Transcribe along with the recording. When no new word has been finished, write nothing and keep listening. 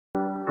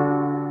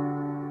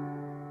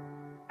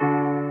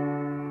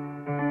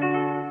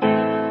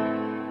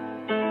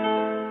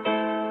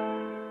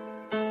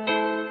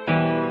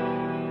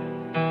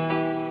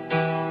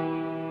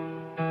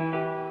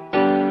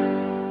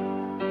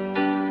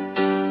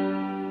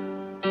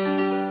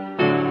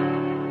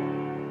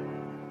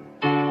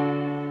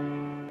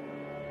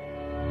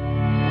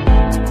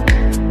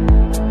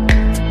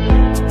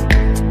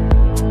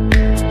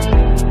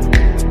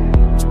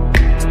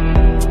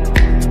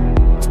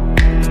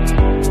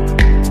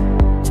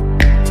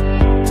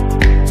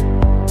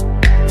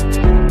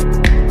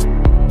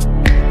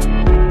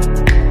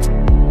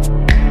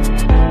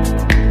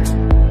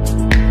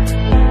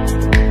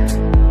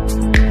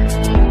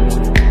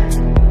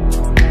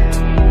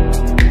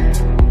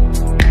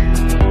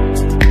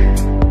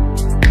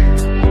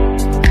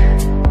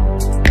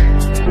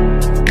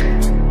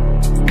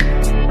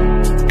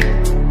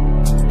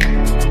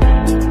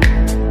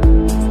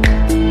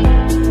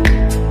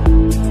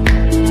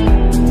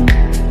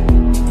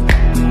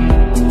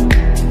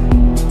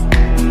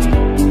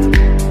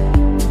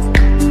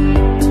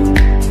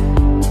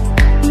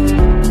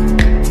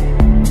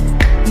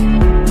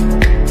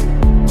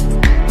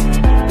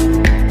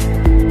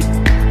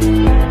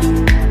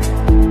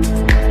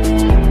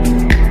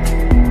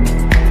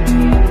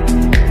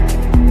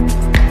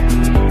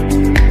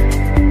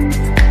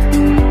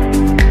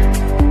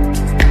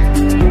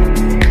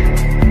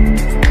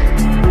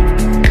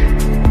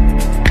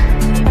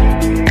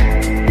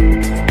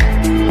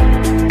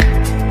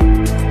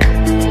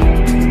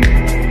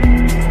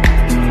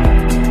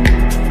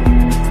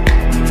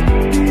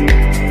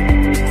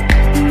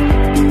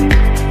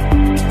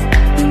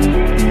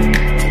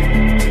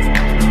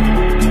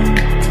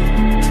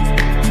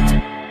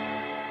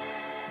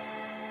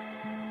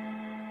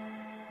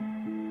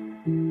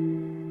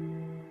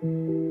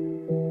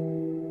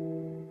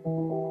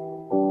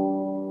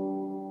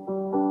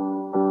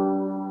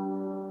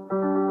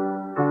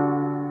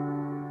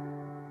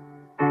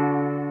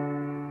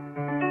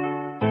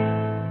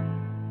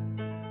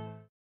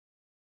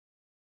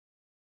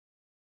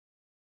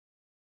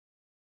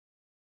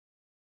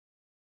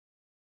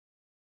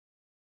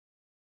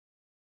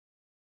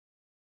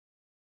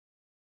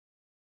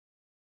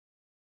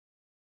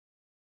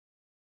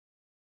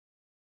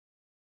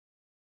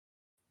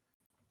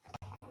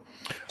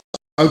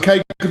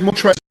Okay, good morning,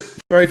 traders.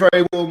 Very,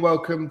 very warm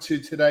welcome to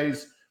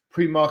today's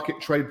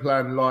pre-market trade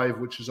plan live,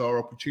 which is our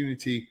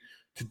opportunity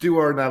to do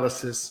our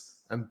analysis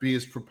and be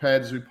as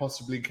prepared as we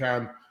possibly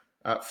can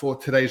for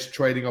today's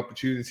trading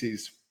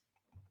opportunities.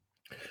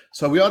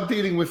 So we are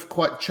dealing with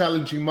quite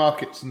challenging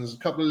markets, and there's a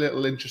couple of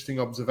little interesting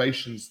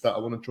observations that I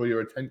want to draw your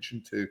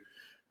attention to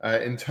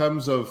in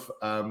terms of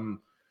the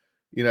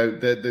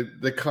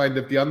kind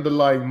of the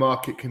underlying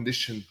market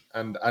condition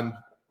and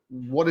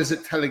what is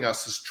it telling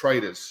us as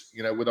traders,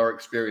 with our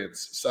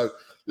experience. So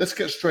let's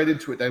get straight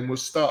into it then. We'll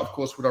start, of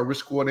course, with our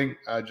risk warning.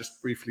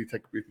 Just briefly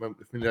take a brief moment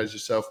to familiarize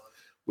yourself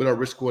with our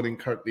risk warning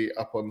currently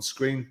up on the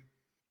screen.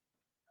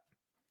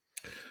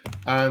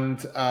 And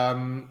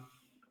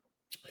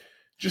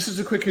just as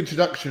a quick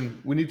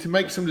introduction, we need to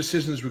make some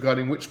decisions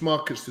regarding which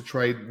markets to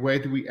trade, where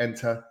do we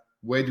enter,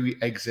 where do we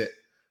exit,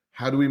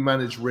 how do we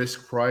manage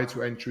risk prior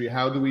to entry,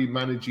 how do we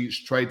manage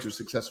each trade to a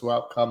successful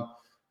outcome,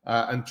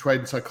 and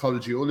trade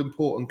psychology, all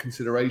important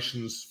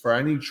considerations for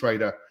any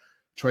trader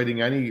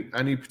trading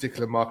any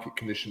particular market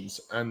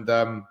conditions. And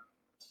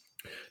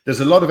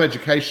there's a lot of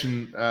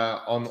education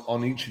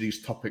on each of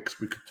these topics.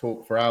 We could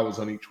talk for hours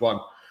on each one.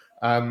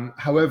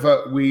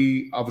 However,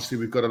 we've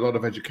got a lot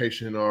of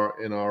education in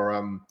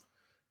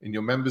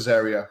your members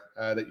area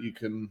that you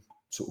can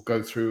sort of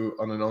go through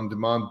on an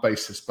on-demand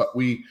basis. But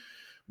we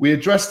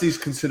address these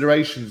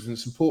considerations, and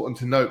it's important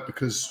to note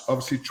because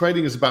obviously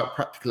trading is about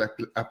practical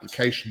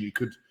application. You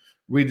could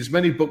read as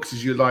many books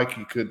as you like.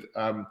 You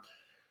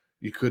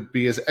could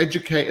be as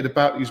educated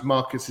about these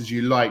markets as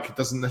you like. It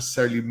doesn't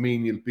necessarily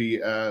mean you'll be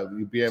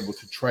able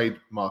to trade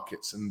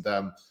markets and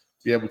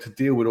be able to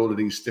deal with all of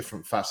these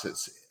different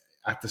facets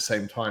at the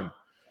same time.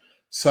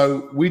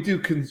 So we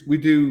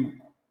do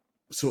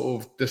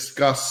sort of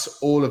discuss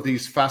all of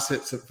these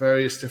facets at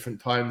various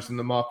different times in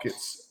the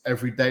markets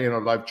every day in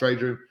our live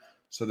trade room.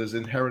 So there's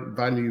inherent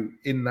value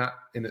in that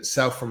in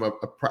itself from a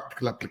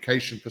practical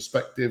application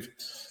perspective.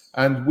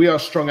 And we are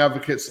strong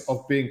advocates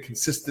of being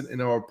consistent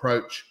in our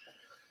approach.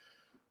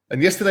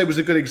 And yesterday was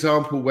a good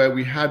example where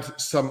we had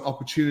some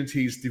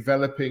opportunities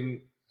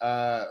developing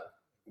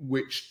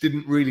which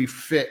didn't really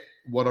fit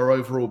what our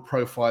overall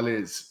profile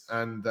is.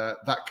 And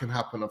that can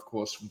happen, of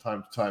course, from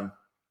time to time.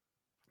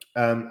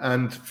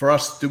 And for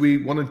us, do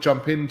we want to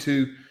jump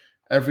into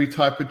every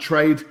type of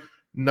trade?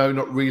 No,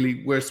 not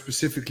really. We're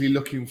specifically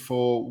looking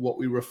for what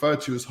we refer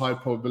to as high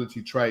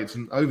probability trades.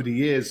 And over the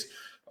years,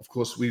 of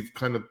course, we've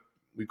kind of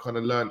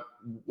learned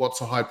what's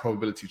a high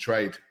probability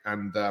trade,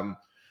 and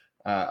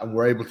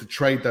we're able to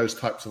trade those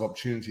types of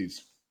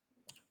opportunities.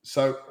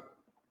 So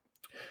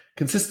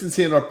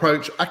consistency in our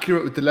approach,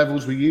 accurate with the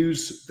levels we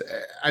use,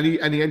 any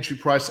entry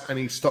price,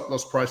 any stop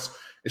loss price.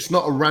 It's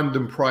not a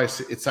random price.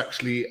 It's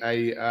actually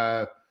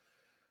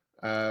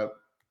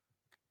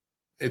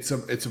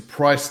it's a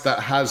price that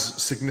has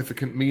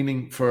significant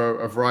meaning for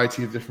a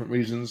variety of different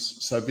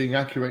reasons. So being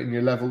accurate in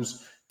your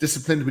levels,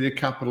 disciplined with your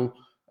capital,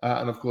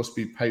 and of course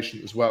be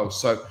patient as well.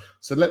 So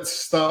let's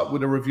start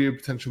with a review of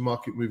potential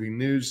market moving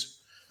news.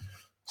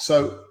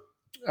 So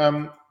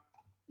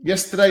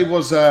yesterday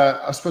was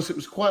I suppose it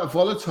was quite a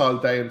volatile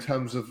day in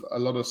terms of a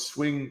lot of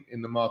swing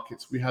in the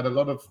markets. We had a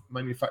lot of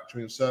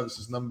manufacturing and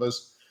services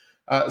numbers,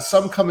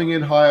 some coming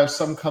in higher,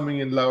 some coming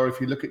in lower.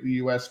 If you look at the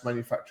US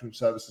manufacturing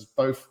services,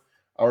 both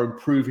are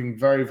improving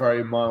very,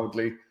 very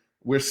mildly.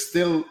 We're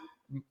still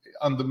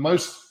under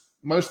most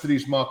of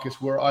these markets,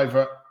 we're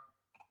either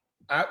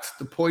at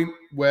the point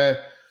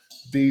where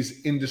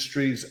these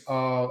industries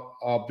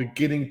are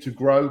beginning to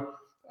grow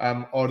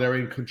or they're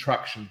in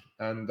contraction,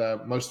 and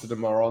most of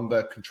them are on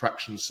the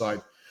contraction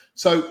side.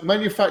 So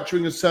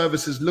manufacturing and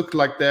services look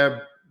like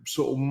they're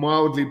sort of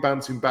mildly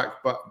bouncing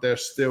back, but they're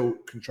still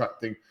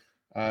contracting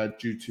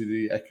due to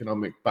the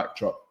economic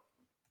backdrop.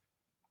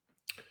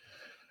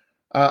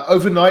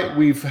 Overnight,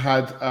 we've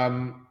had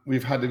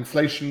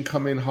inflation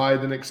come in higher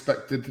than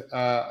expected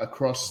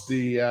across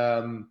the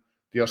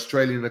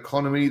Australian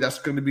economy. That's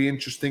going to be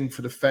interesting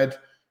for the Fed.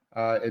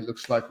 It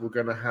looks like we're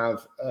going to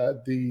have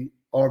the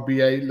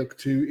RBA look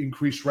to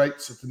increase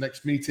rates at the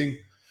next meeting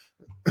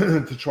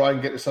to try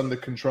and get this under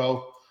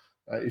control.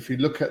 If you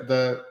look at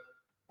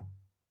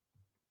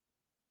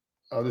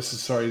this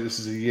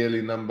is a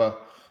yearly number.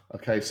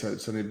 Okay, so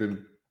it's only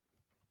been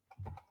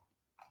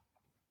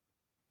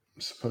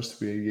supposed to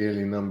be a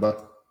yearly number.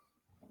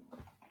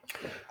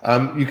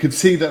 You could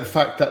see that the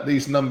fact that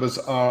these numbers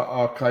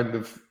are kind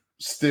of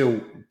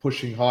still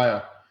pushing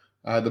higher.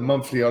 The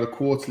monthly or the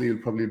quarterly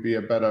would probably be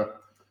a better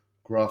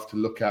graph to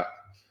look at.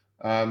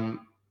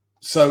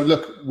 So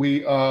look,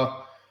 we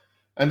are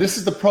And this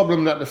is the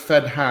problem that the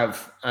Fed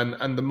have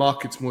and the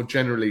markets more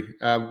generally.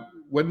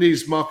 When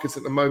these markets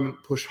at the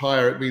moment push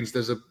higher, it means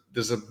there's a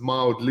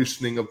mild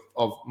loosening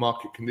of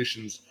market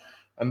conditions.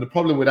 And the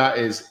problem with that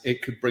is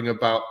it could bring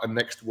about a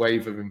next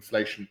wave of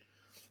inflation.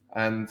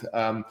 And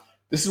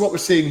this is what we're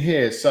seeing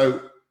here.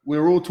 So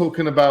we're all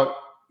talking about,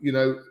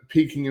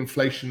 peaking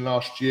inflation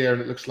last year.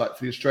 And it looks like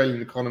for the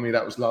Australian economy,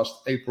 that was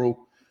last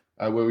April,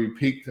 where we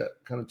peaked at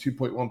kind of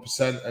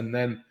 2.1%. And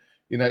then,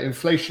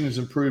 inflation is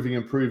improving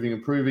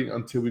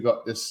until we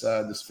got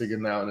this figure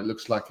now. And it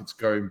looks like it's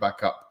going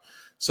back up.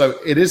 So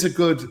it is a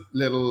good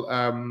little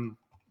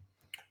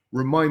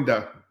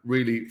reminder,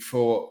 really,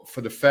 for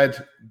the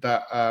Fed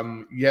that,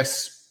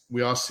 yes,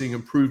 we are seeing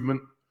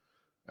improvement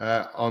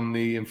on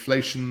the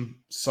inflation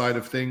side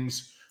of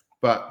things,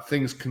 but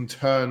things can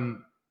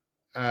turn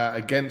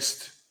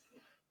against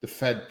the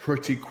Fed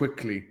pretty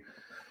quickly.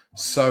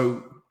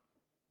 So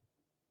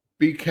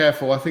be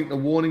careful. I think the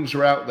warnings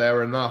are out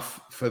there enough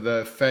for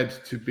the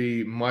Fed to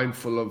be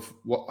mindful of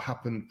what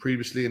happened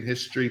previously in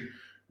history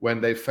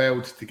when they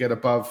failed to get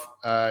above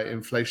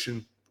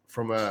inflation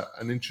from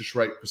an interest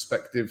rate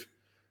perspective.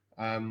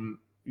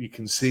 You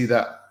can see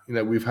that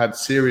we've had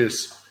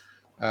serious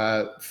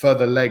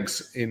further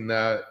legs in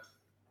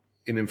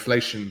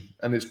inflation,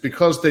 and it's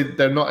because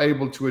they're not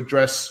able to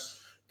address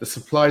the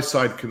supply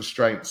side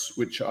constraints,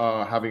 which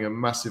are having a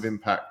massive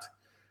impact.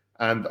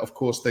 And of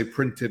course, they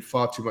printed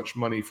far too much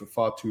money for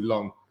far too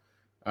long,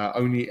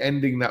 only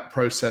ending that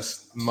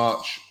process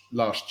March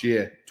last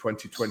year,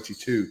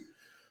 2022.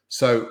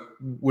 So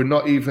we're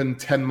not even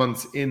 10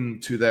 months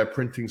into their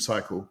printing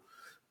cycle.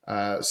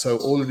 So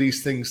all of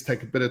these things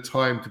take a bit of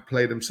time to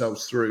play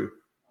themselves through.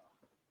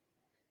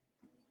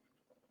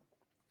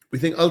 We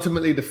think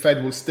ultimately the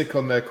Fed will stick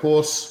on their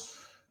course.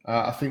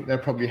 I think they'll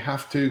probably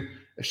have to.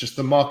 It's just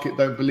the market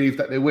don't believe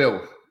that they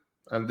will.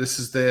 And this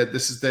is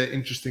the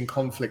interesting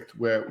conflict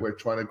we're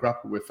trying to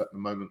grapple with at the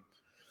moment.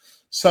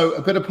 So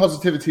a bit of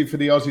positivity for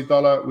the Aussie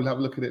dollar. We'll have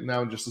a look at it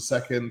now in just a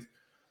second.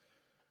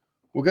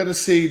 We're going to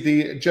see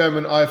the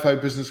German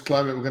IFO business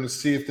climate. We're going to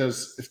see if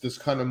there's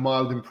kind of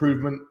mild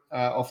improvement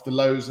off the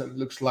lows. And it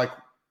looks like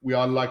we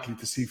are likely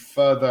to see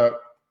further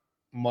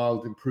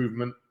mild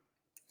improvement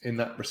in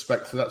that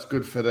respect. So that's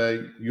good for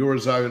the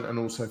Eurozone and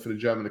also for the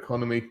German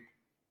economy.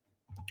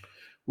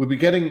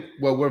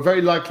 We're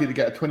very likely to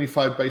get a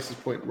 25 basis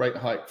point rate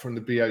hike from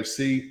the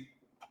BOC.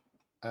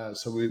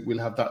 So we'll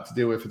have that to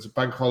deal with. It's a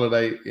bank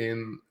holiday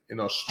in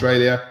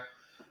Australia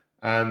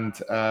and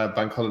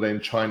bank holiday in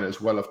China as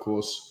well, of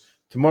course.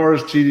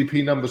 Tomorrow's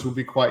GDP numbers will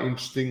be quite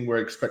interesting. We're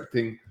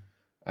expecting,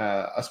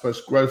 I suppose,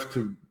 growth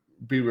to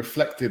be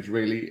reflected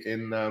really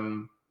in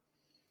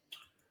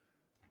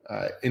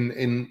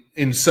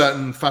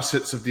certain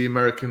facets of the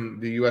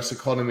US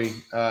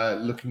economy,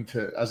 looking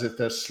to as if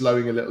they're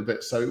slowing a little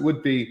bit. So it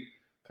would be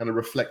kind of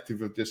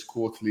reflective of this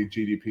quarterly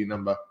GDP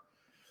number.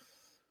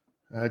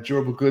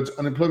 Durable goods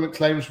unemployment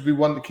claims would be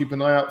one to keep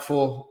an eye out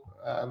for.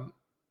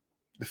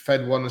 The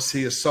Fed want to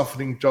see a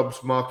softening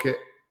jobs market.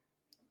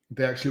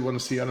 They actually want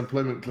to see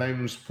unemployment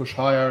claims push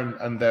higher,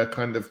 and they're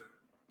kind of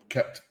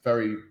kept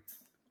very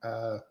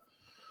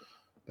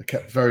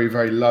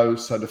very low.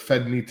 So the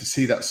Fed need to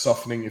see that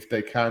softening if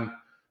they can.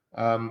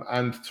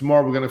 And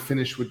tomorrow we're going to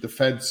finish with the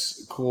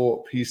Fed's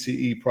core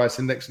PCE price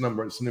index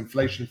number. It's an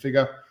inflation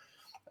figure,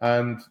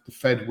 and the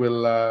Fed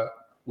will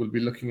be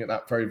looking at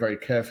that very, very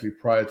carefully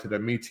prior to their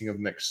meeting of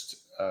next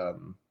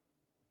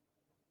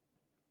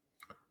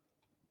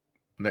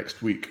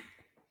week.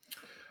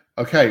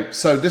 Okay,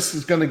 so this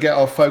is going to get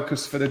our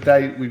focus for the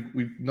day.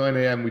 We 9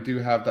 a.m. we do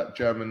have that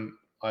German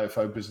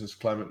IFO business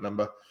climate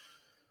number.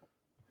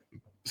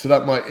 So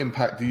that might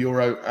impact the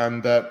euro,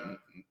 and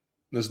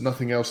there's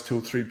nothing else till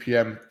 3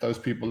 p.m. Those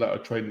people that are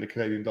trading the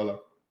Canadian dollar.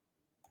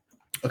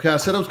 Okay, I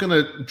said I was going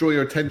to draw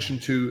your attention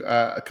to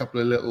a couple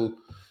of little,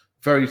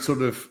 very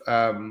sort of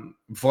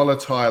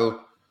volatile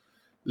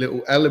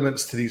little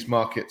elements to these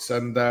markets.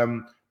 And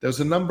there's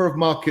a number of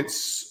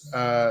markets.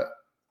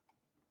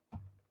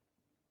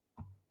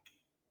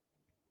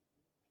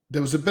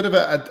 There was a bit of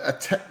a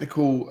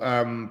technical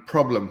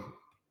problem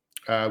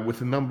with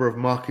a number of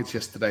markets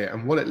yesterday,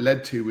 and what it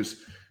led to was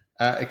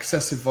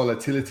excessive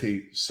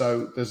volatility.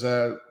 So there's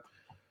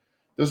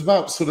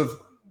about sort of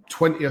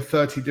 20 or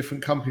 30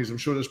 different companies, I'm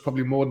sure there's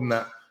probably more than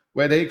that,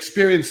 where they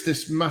experienced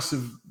this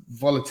massive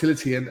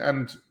volatility.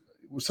 And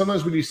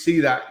sometimes when you see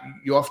that,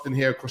 you often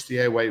hear across the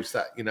airwaves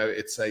that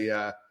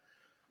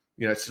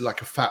it's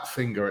like a fat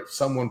finger. It's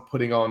someone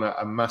putting on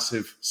a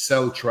massive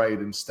sell trade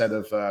instead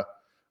of a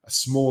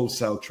small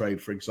sell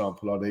trade, for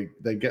example, or they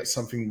get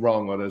something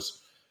wrong, or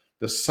there's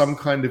some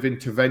kind of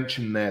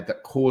intervention there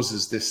that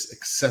causes this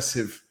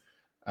excessive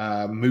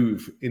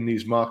move in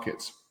these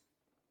markets.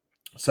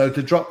 So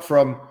to drop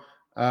from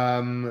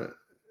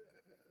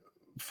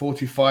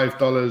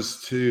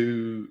 $45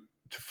 to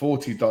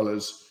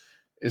 $40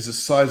 is a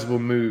sizable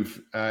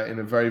move in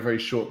a very, very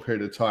short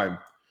period of time.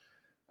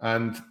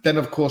 And then,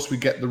 of course, we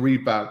get the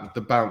rebound,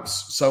 the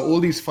bounce. So all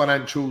these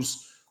financials,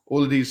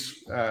 all of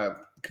these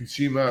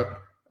consumer,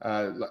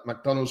 like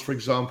McDonald's, for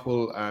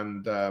example,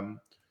 and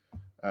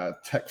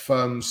tech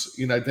firms,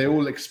 they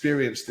all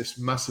experience this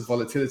massive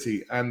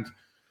volatility. And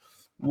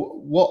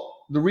what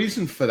the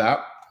reason for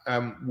that,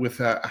 with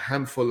a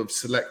handful of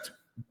select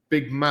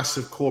big,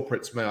 massive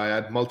corporates, may I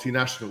add,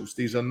 multinationals.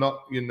 These are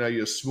not,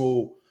 your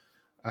small,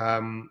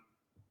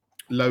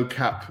 low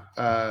cap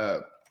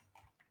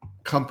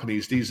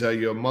companies. These are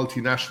your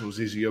multinationals.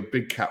 These are your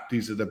big cap.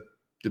 These are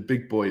the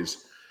big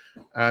boys.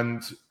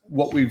 And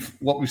what we've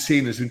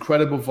seen is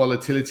incredible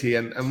volatility.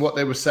 And what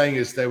they were saying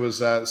is there was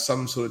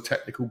some sort of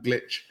technical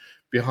glitch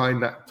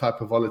behind that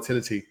type of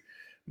volatility.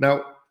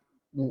 Now,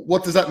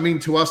 what does that mean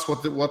to us?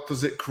 What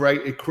does it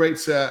create? It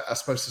creates I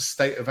suppose, a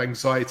state of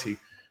anxiety.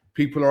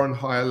 People are on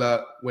high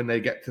alert when they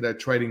get to their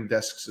trading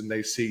desks and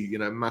they see,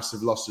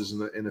 massive losses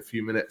in a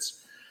few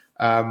minutes,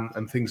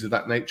 and things of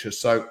that nature.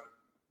 So,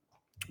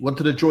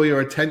 wanted to draw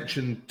your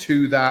attention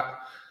to that.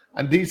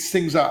 And these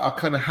things are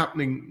kind of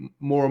happening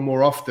more and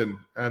more often,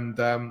 and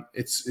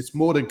it's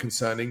more than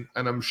concerning.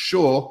 And I'm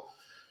sure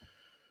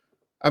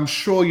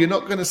you're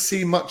not going to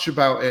see much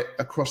about it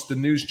across the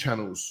news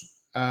channels.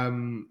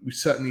 We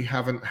certainly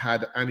haven't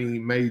had any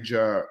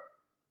major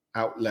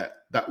outlet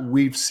that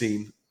we've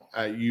seen.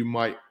 You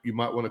might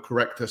want to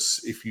correct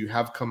us if you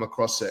have come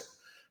across it.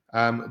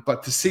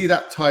 But to see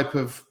that type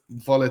of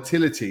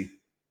volatility,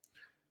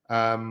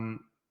 and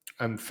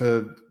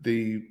for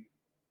the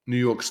New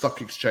York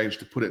Stock Exchange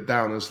to put it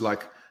down as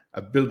like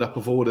a buildup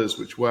of orders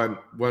which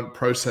weren't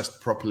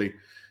processed properly,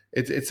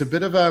 it's a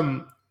bit of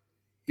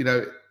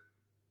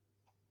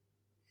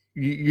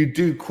you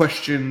do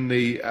question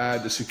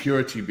the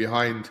security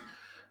behind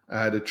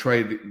the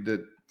trade,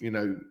 that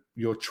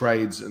your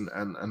trades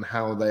and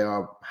how they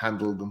are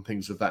handled and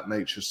things of that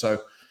nature.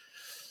 So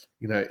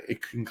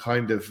it can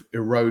kind of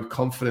erode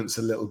confidence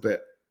a little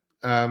bit.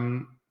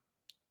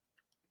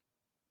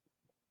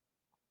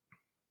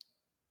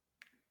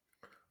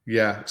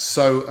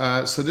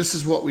 So this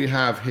is what we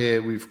have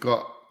here. We've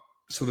got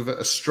sort of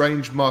a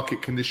strange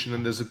market condition,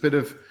 and there's a bit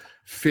of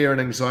fear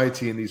and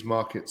anxiety in these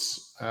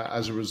markets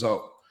as a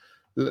result.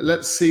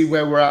 Let's see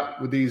where we're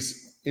at with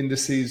these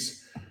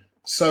indices.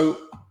 So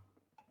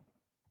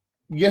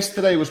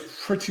yesterday was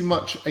pretty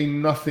much a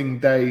nothing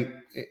day.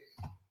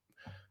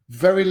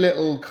 Very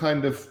little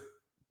kind of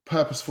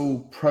purposeful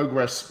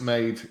progress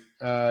made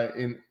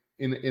in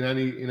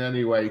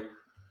any way.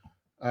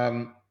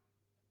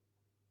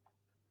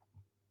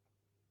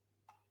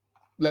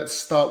 Let's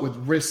start with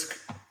risk.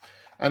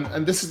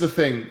 And this is the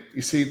thing,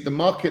 you see, the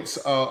markets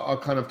are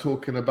kind of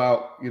talking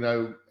about,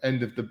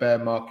 end of the bear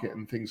market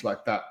and things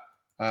like that.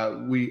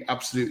 We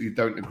absolutely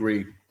don't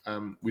agree.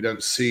 We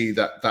don't see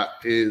that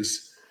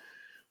is,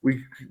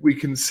 we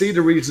can see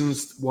the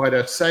reasons why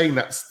they're saying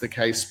that's the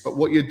case, but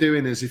what you're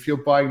doing is, if you're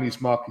buying these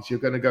markets, you're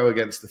going to go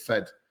against the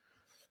Fed.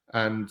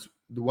 And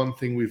the one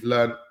thing we've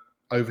learned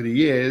over the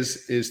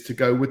years is to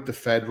go with the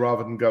Fed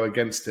rather than go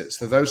against it.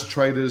 So those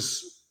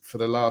traders for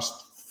the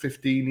last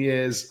 15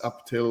 years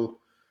up till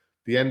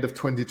the end of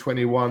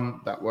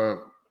 2021 that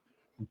were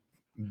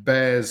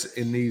bears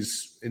in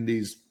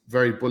these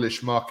very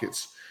bullish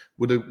markets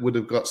would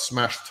have got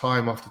smashed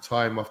time after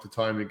time after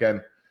time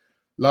again.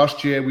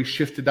 Last year we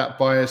shifted that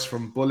bias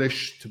from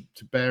bullish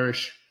to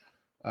bearish,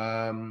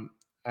 and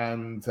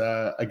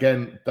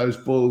again, those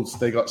bulls,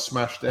 they got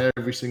smashed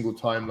every single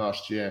time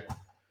last year.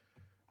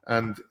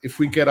 And if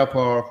we get up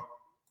our,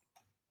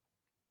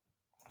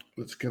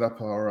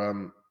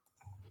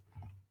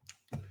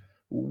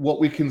 what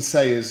we can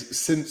say is,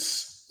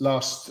 since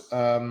last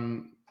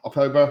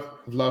October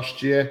of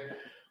last year,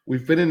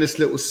 we've been in this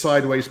little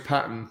sideways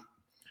pattern.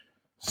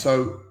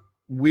 So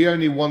we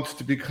only want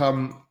to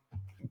become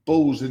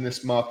bulls in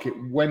this market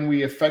when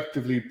we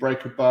effectively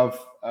break above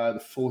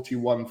the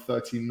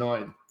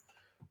 41.39.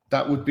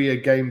 That would be a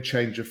game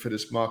changer for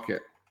this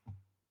market.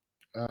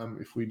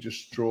 If we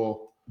just draw,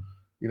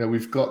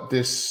 we've got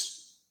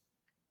this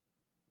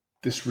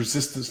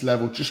resistance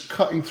level just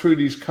cutting through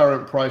these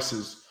current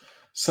prices.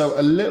 So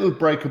a little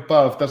break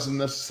above doesn't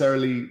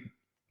necessarily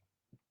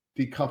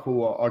decouple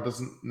or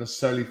doesn't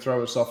necessarily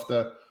throw us off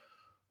the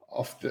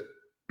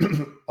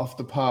off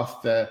the path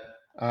there.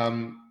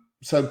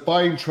 So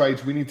buying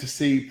trades, we need to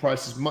see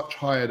prices much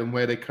higher than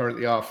where they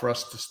currently are for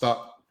us to start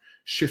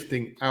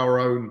shifting our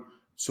own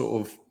sort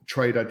of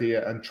trade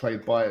idea and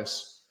trade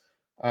bias.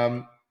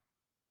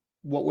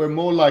 What we're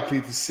more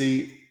likely to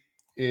see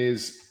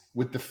is,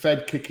 with the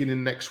Fed kicking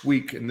in next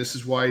week, and this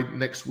is why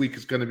next week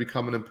is going to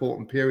become an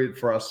important period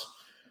for us.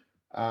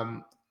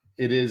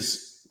 It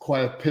is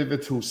quite a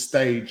pivotal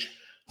stage.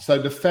 So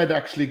the Fed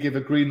actually give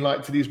a green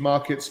light to these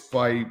markets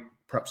by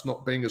perhaps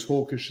not being as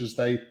hawkish as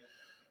they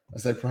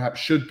perhaps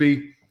should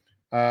be.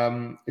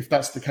 If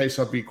that's the case,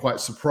 I'd be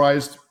quite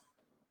surprised,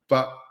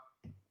 but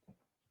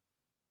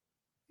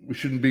we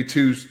shouldn't be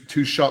too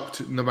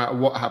shocked no matter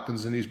what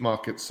happens in these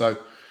markets. So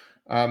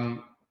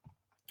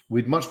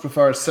we'd much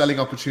prefer a selling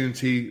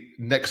opportunity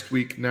next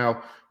week.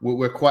 Now,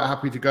 we're quite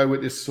happy to go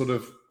with this sort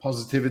of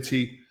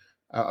positivity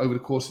over the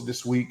course of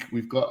this week.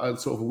 We've got a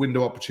sort of a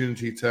window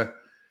opportunity to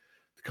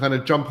kind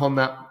of jump on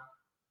that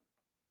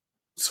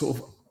sort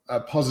of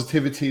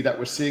positivity that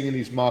we're seeing in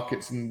these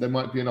markets, and there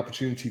might be an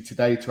opportunity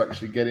today to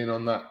actually get in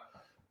on that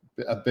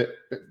a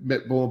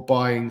bit more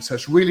buying. So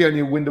it's really only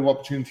a window of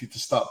opportunity to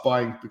start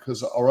buying,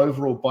 because our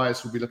overall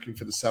bias will be looking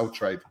for the sell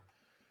trade.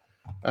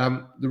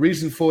 The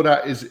reason for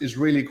that is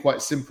really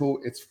quite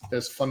simple.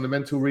 There's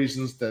fundamental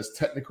reasons, there's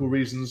technical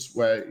reasons,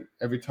 where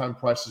every time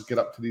prices get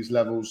up to these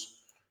levels,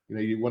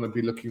 you want to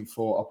be looking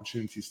for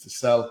opportunities to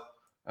sell,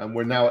 and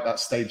we're now at that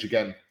stage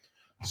again.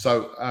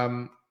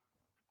 So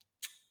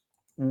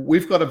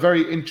we've got a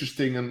very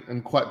interesting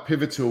and quite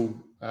pivotal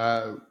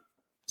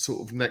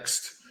sort of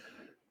next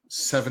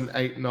 7,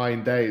 8,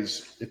 9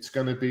 days. It's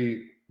going to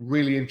be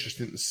really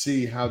interesting to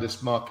see how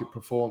this market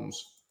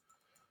performs.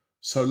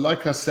 So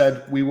like I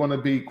said, we want to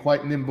be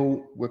quite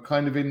nimble. We're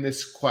kind of in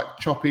this quite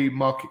choppy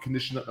market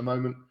condition at the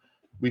moment.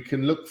 We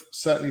can look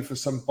certainly for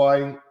some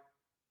buying.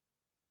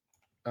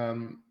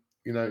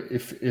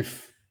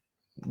 If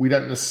we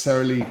don't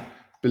necessarily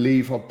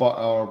believe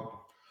our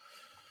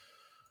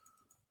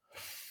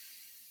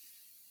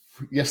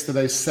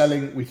yesterday's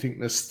selling, we think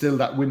there's still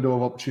that window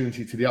of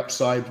opportunity to the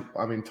upside.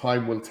 I mean,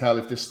 time will tell.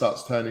 If this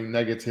starts turning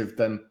negative,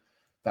 then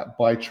that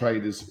buy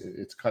trade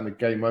it's kind of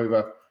game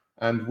over.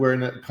 And we're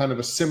in a kind of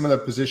a similar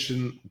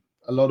position,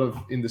 a lot of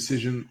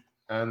indecision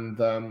and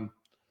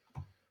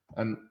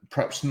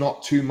perhaps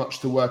not too much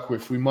to work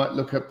with. We might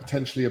look at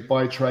potentially a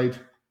buy trade.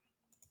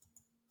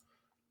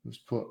 Let's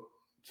put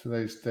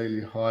today's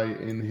daily high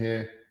in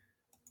here.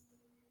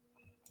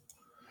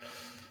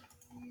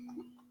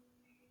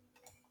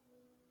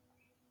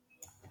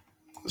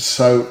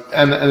 So,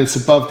 and it's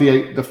above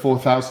the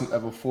 4,000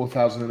 level,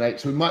 4,008.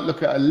 So we might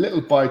look at a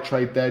little buy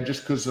trade there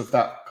just because of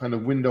that kind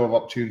of window of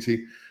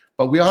opportunity.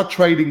 But we are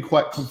trading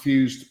quite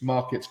confused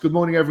markets. Good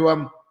morning,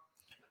 everyone.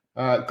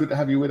 Good to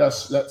have you with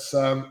us. Let's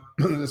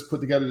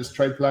put together this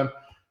trade plan.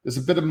 There's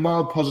a bit of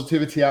mild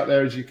positivity out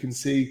there, as you can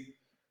see.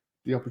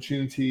 The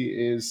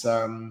opportunity is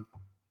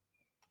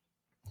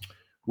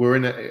we're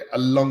in a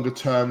longer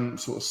term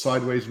sort of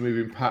sideways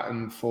moving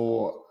pattern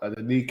for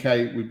the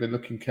Nikkei. We've been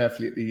looking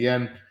carefully at the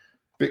yen.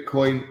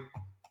 Bitcoin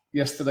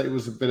yesterday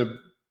was a bit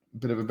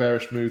of a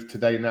bearish move.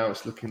 Today now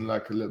it's looking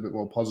like a little bit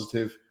more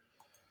positive.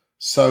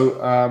 So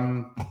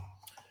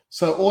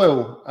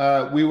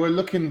oil, we were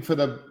looking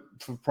for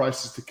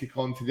prices to kick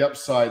on to the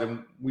upside,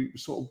 and we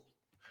sort of,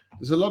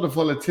 there's a lot of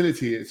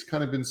volatility. It's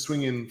kind of been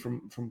swinging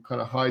from kind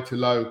of high to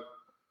low.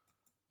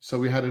 So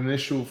we had an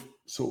initial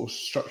sort of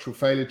structural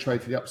failure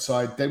trade to the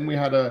upside. Then we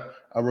had a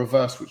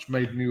reverse which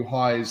made new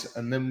highs,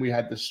 and then we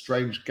had this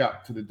strange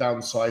gap to the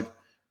downside,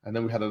 and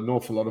then we had an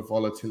awful lot of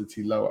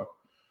volatility lower.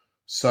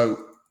 So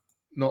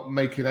not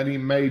making any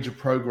major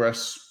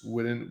progress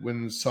when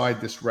inside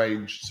this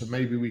range. So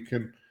maybe we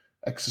can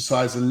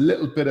exercise a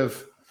little bit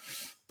of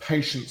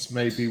patience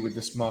maybe with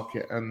this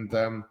market, and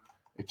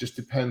it just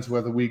depends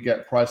whether we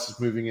get prices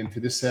moving into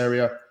this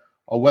area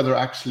or whether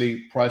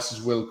actually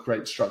prices will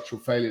create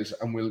structural failures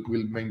and we'll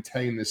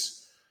maintain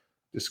this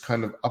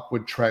kind of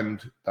upward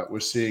trend that we're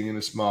seeing in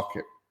this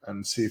market,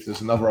 and see if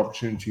there's another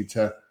opportunity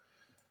to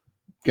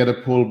get a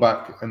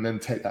pullback and then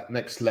take that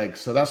next leg.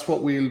 So that's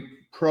what we'll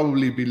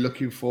probably be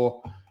looking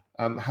for.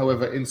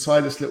 However,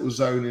 inside this little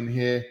zone in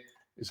here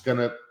is going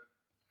to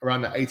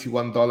around the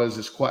 $81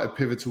 is quite a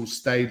pivotal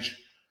stage.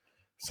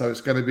 So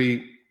it's going to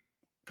be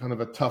kind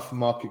of a tough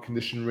market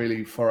condition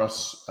really for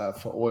us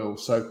for oil.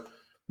 So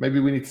maybe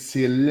we need to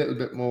see a little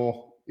bit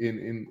more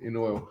in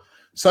oil.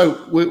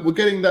 So we're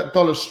getting that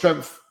dollar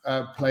strength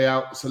play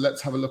out. So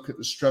let's have a look at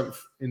the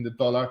strength in the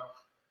dollar.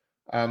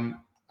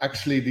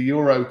 Actually, the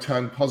euro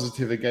turned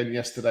positive again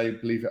yesterday,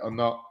 believe it or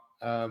not.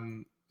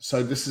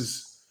 So this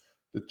is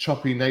the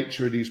choppy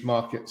nature of these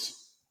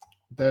markets.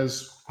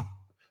 There's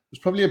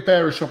probably a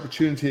bearish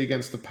opportunity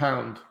against the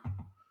pound,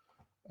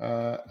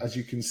 as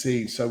you can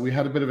see. So we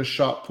had a bit of a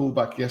sharp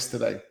pullback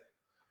yesterday.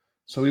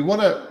 So we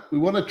want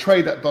to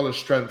trade that dollar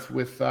strength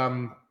with we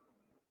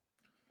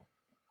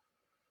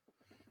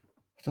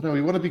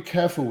want to be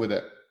careful with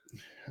it.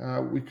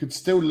 We could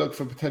still look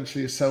for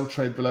potentially a sell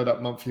trade below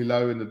that monthly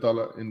low in the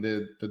dollar,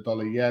 the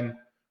dollar yen.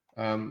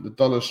 The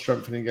dollar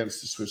strengthening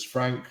against the Swiss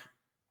franc.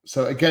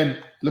 So again,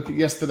 look at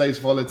yesterday's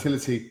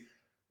volatility.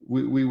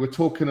 We were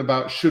talking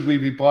about, should we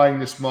be buying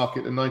this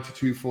market at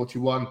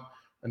 92.41,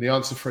 and the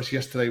answer for us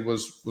yesterday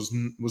was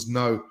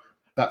no.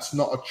 That's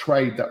not a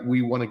trade that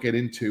we want to get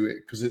into, it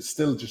because it's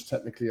still just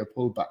technically a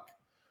pullback,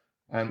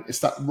 and it's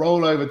that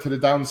rollover to the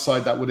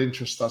downside that would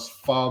interest us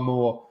far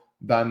more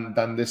than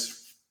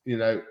this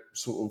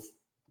sort of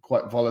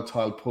quite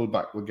volatile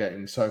pullback we're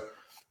getting. So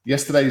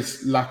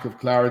yesterday's lack of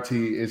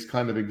clarity is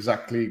kind of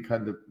exactly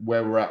kind of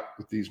where we're at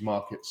with these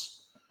markets.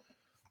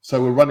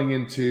 So we're running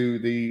into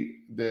the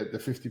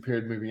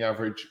 50-period moving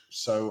average.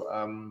 So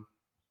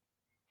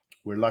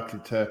we're likely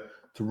to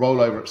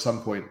roll over at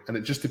some point. And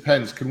it just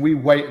depends. Can we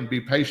wait and be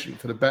patient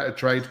for the better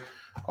trade?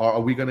 Or are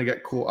we going to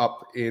get caught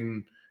up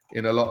in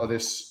a lot of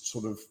this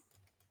sort of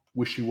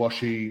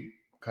wishy-washy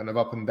kind of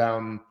up and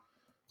down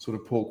sort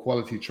of poor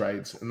quality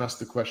trades? And that's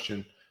the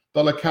question.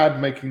 Dollar CAD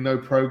making no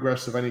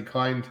progress of any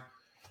kind.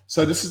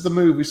 So this is the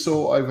move we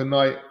saw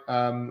overnight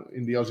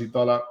in the Aussie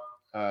dollar.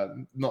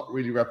 not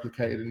really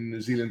replicated in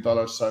New Zealand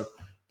dollar. So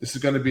this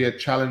is going to be a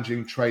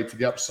challenging trade to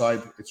the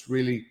upside. It's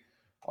really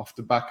off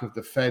the back of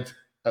the Fed,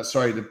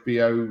 the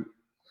BO,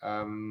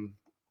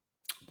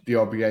 the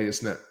RBA,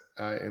 isn't it,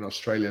 in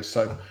Australia?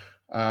 So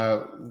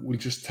we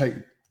just take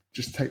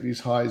these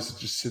highs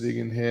just sitting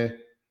in here.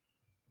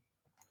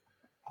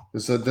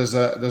 There's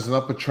an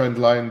upper trend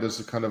line. There's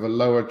a kind of a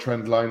lower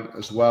trend line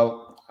as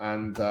well,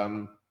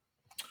 and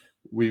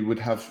we would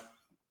have,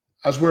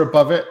 as we're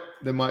above it,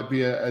 there might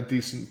be a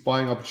decent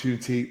buying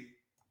opportunity,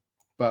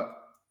 but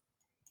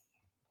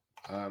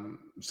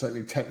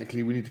certainly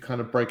technically we need to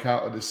kind of break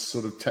out of this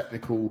sort of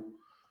technical,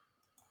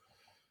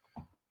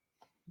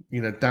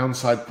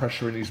 downside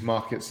pressure in these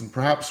markets. And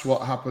perhaps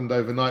what happened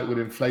overnight with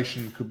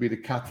inflation could be the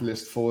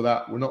catalyst for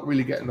that. We're not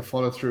really getting the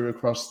follow through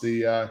across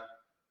the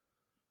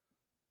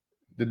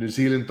New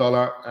Zealand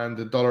dollar, and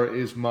the dollar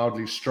is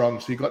mildly strong.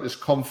 So you've got this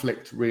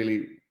conflict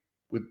really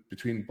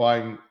between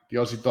buying the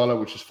Aussie dollar,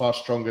 which is far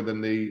stronger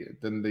than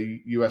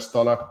the US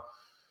dollar,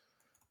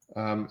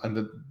 and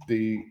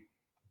the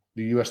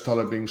US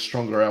dollar being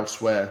stronger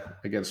elsewhere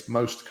against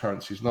most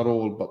currencies, not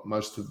all, but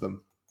most of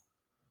them.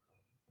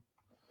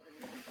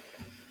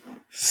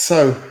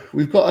 So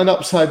we've got an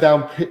upside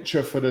down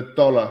picture for the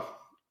dollar,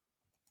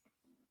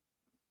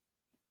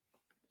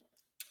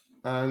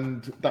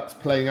 and that's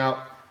playing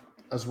out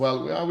as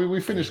well.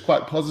 We finished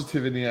quite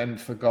positive in the end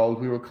for gold.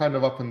 We were kind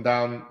of up and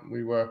down.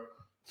 We were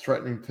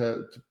threatening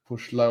to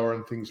push lower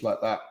and things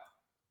like that.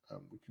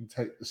 We can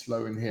take this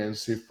low in here and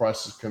see if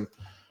prices can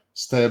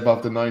stay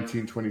above the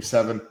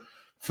 1927.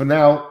 For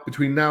now,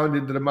 between now and the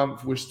end of the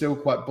month, we're still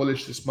quite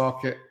bullish this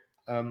market.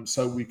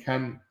 So we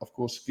can, of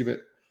course, give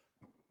it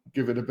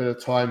a bit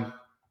of time.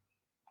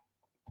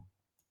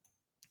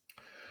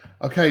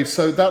 Okay,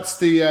 so that's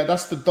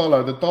the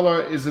dollar. The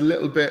dollar is a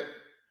little bit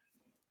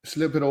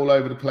all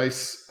over the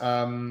place.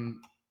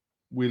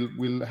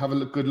 We'll have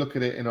a good look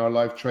at it in our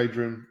live trade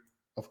room,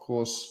 of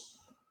course.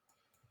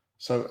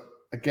 So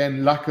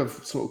again, lack of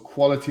sort of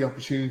quality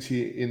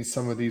opportunity in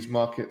some of these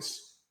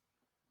markets.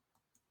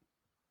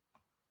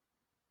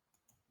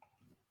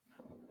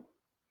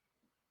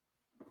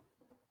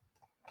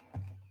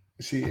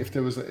 See, if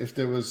there was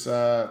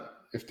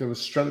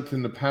strength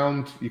in the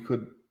pound,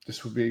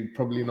 this would be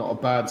probably not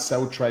a bad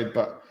sell trade,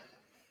 but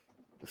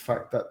the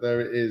fact that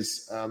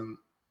there's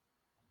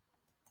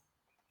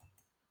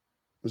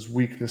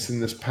weakness in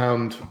this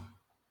pound,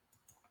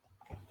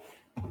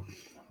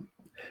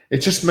 it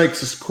just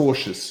makes us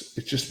cautious.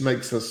 It just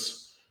makes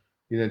us,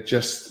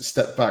 just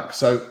step back.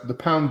 So the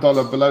pound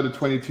dollar below the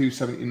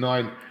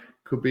 22.79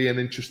 could be an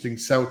interesting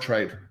sell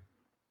trade.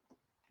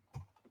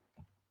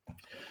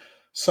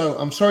 So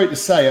I'm sorry to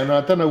say, and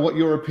I don't know what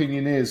your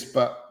opinion is,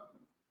 but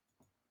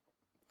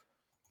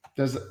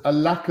there's a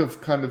lack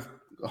of kind of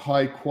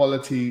high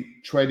quality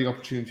trading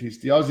opportunities.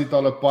 The Aussie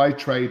dollar buy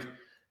trade,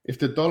 if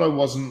the dollar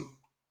wasn't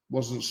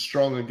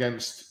strong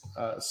against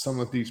some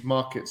of these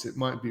markets, it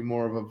might be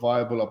more of a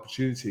viable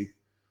opportunity,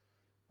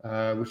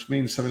 which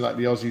means something like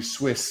the Aussie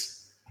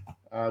Swiss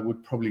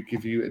would probably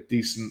give you a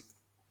decent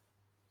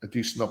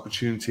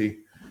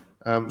opportunity.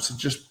 So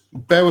just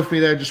bear with me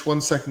there just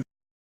 1 second.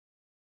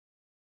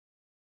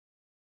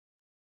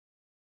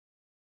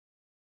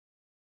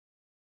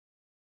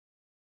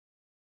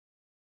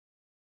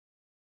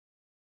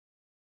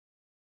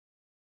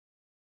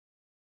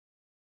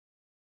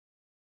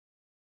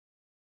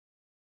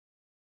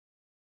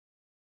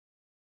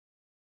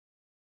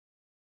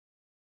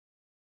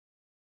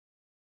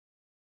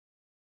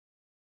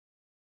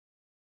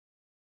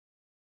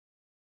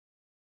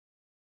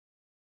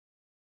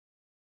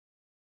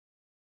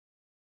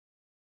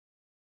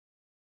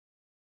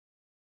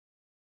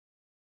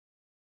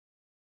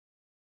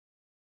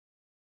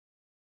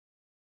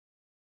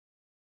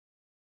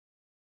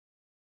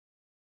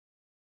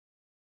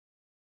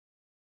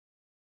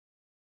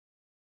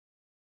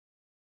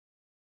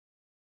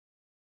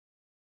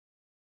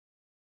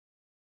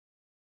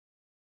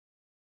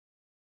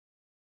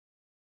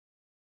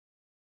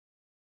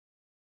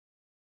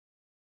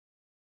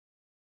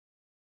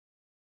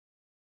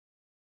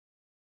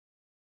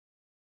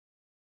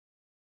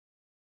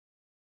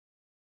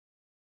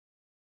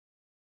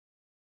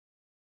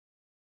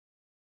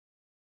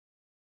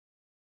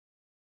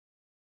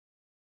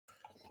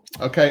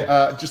 Okay,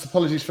 just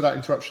apologies for that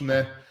interruption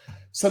there.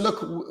 So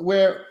look,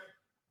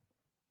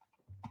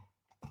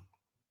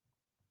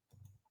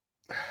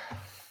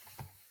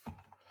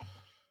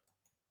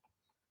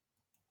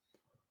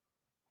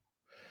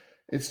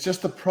 it's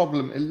just a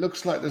problem. It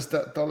looks like there's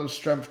that dollar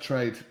strength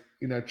trade,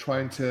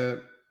 trying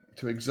to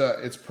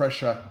exert its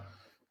pressure.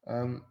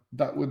 That's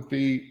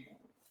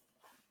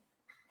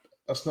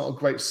not a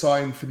great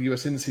sign for the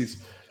US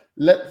indices.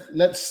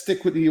 Let's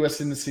stick with the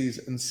US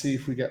indices and see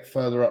if we get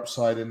further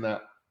upside in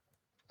that.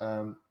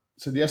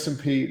 So the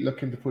S&P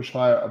looking to push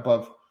higher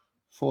above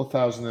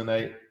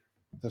 4,008.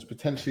 There's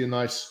potentially a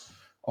nice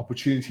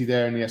opportunity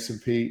there in the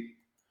S&P.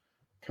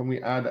 Can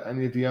we add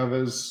any of the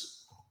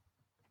others?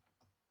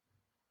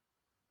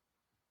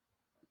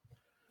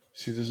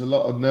 See, there's a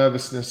lot of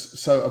nervousness.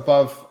 So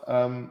above,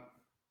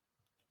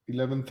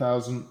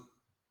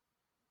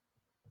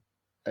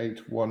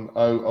 11,810.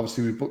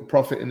 Obviously, we booked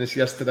profit in this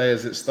yesterday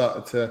as it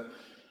started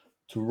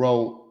to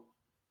roll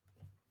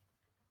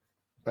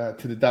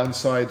to the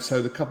downside.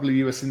 So the couple of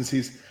US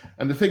indices,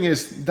 and the thing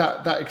is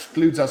that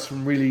excludes us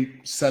from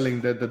really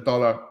selling the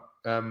dollar.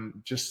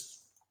 Just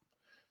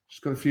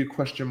got a few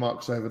question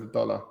marks over the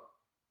dollar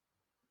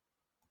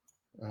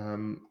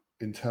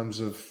in terms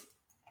of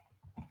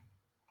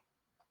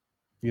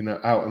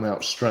out and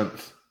out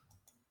strength.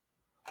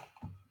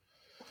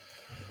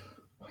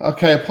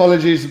 Okay,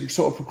 apologies. I'm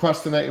sort of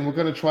procrastinating. We're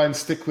going to try and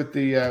stick with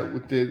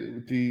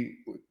the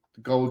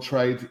gold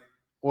trade.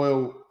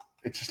 Oil,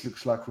 it just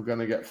looks like we're going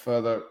to get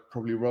further,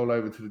 probably roll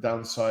over to the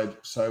downside.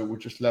 So we're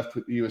just left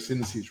with the US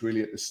indices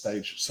really at this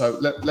stage. So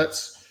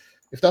let's,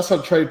 if that's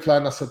our trade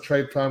plan, that's our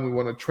trade plan. We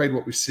want to trade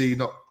what we see,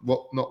 not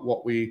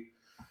what we,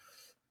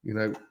 we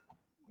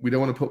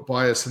don't want to put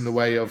bias in the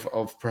way of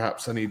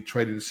perhaps any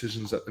trading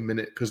decisions at the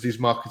minute, because these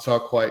markets are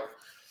quite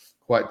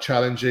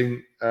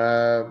challenging.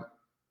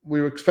 We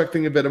were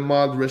expecting a bit of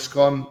mild risk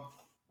on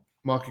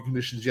market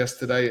conditions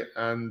yesterday,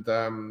 and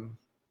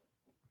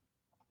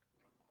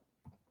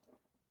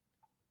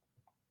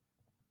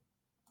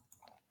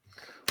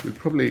we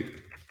probably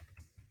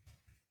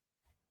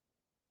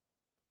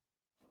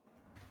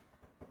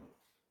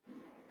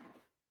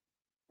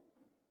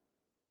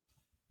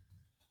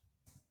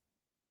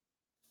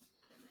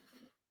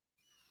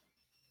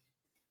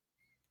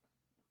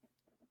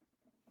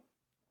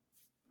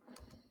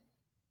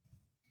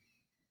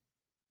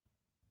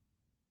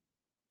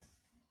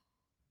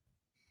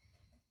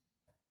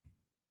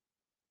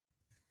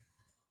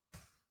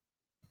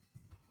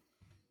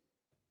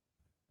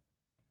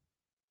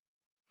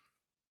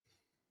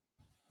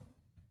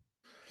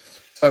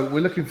so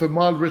we're looking for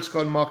mild risk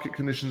on market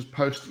conditions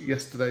post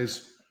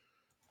yesterday's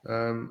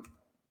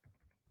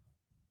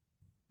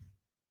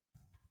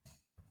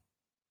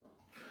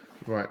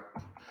right.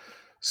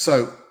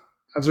 So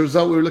as a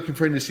result, we were looking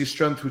for indices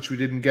strength, which we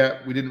didn't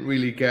get. We didn't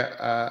really get.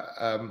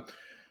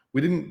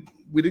 We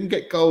didn't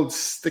get gold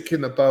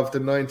sticking above the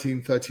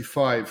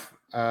 1935,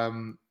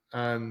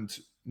 and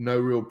no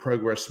real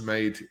progress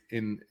made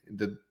in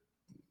the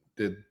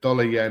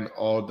dollar yen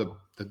or the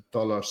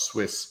dollar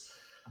Swiss.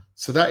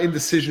 So that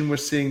indecision we're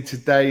seeing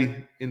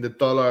today in the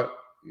dollar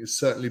has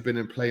certainly been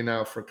in play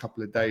now for a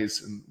couple of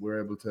days, and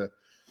we're able to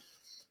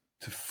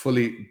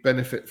fully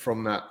benefit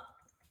from that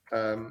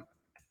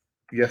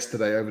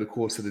yesterday over the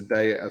course of the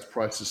day as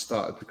prices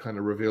started to kind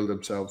of reveal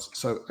themselves.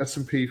 So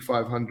S&P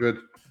 500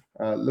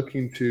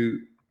 looking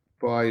to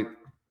buy.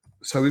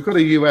 So we've got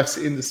a US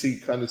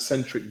indice kind of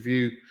centric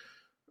view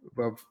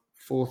above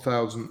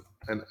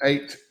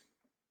 4,008,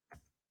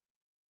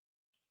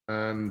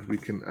 and we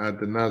can add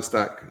the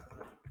NASDAQ.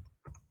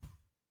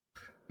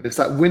 It's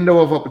that window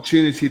of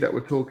opportunity that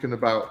we're talking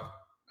about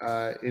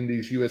in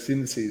these US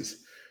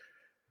indices.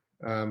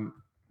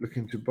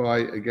 Looking to buy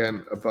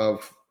again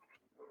above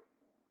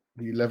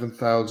the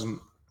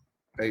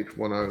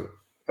 11,810.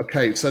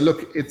 Okay, so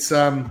look, it's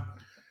not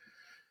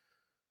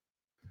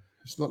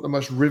the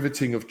most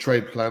riveting of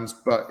trade plans,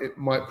 but it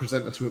might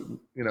present us with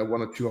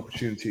one or two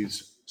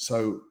opportunities.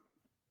 So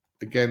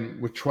again,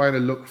 we're trying to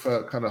look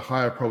for kind of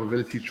higher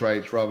probability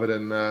trades rather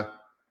than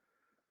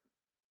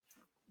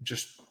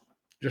just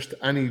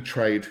any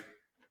trade.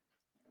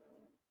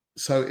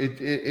 So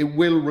it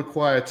will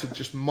require to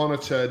just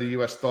monitor the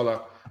US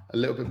dollar a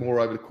little bit more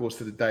over the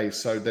course of the day.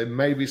 So there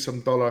may be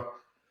some dollar.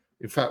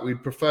 In fact,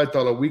 we'd prefer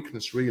dollar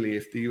weakness, really.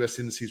 If the US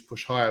indices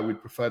push higher,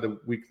 we'd prefer the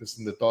weakness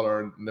in the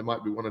dollar, and there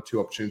might be one or two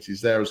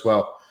opportunities there as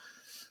well.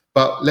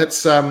 But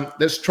let's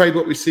trade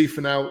what we see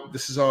for now.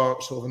 This is our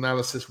sort of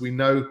analysis. We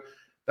know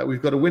that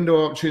we've got a window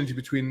of opportunity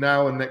between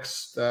now and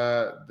next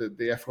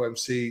the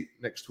FOMC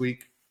next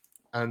week,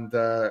 and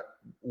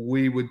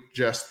we would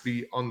just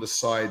be on the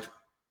side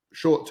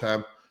short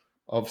term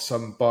of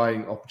some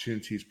buying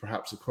opportunities,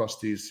 perhaps across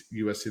these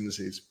US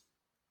indices.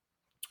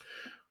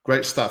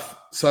 Great stuff.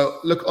 So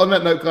look, on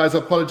that note, guys, I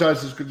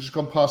apologize. It's just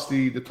gone past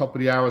the top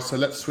of the hour. So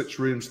let's switch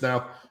rooms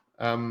now.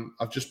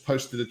 I've just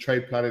posted a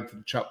trade plan into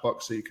the chat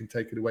box, so you can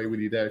take it away with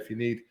you there if you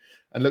need.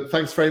 And look,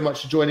 thanks very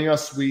much for joining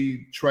us.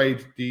 We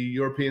trade the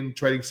European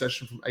trading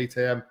session from 8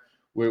 a.m.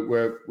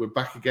 We're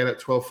back again at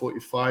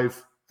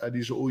 12:45.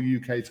 These are all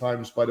UK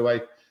times, by the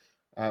way,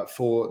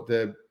 for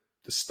the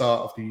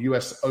start of the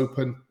US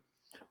Open.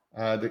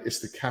 It's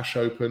the Cash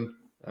Open,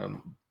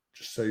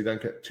 just so you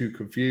don't get too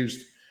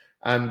confused.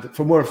 And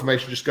for more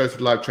information, just go to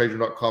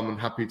livetrading.com. I'm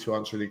happy to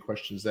answer any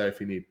questions there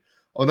if you need.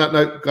 On that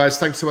note, guys,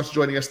 thanks so much for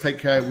joining us. Take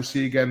care. We'll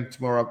see you again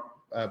tomorrow.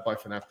 Bye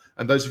for now.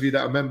 And those of you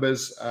that are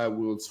members,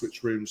 we'll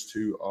switch rooms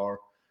to our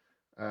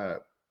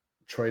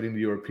trading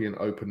the European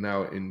Open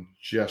now in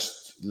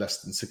just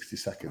less than 60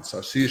 seconds.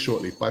 So see you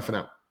shortly. Bye for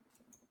now.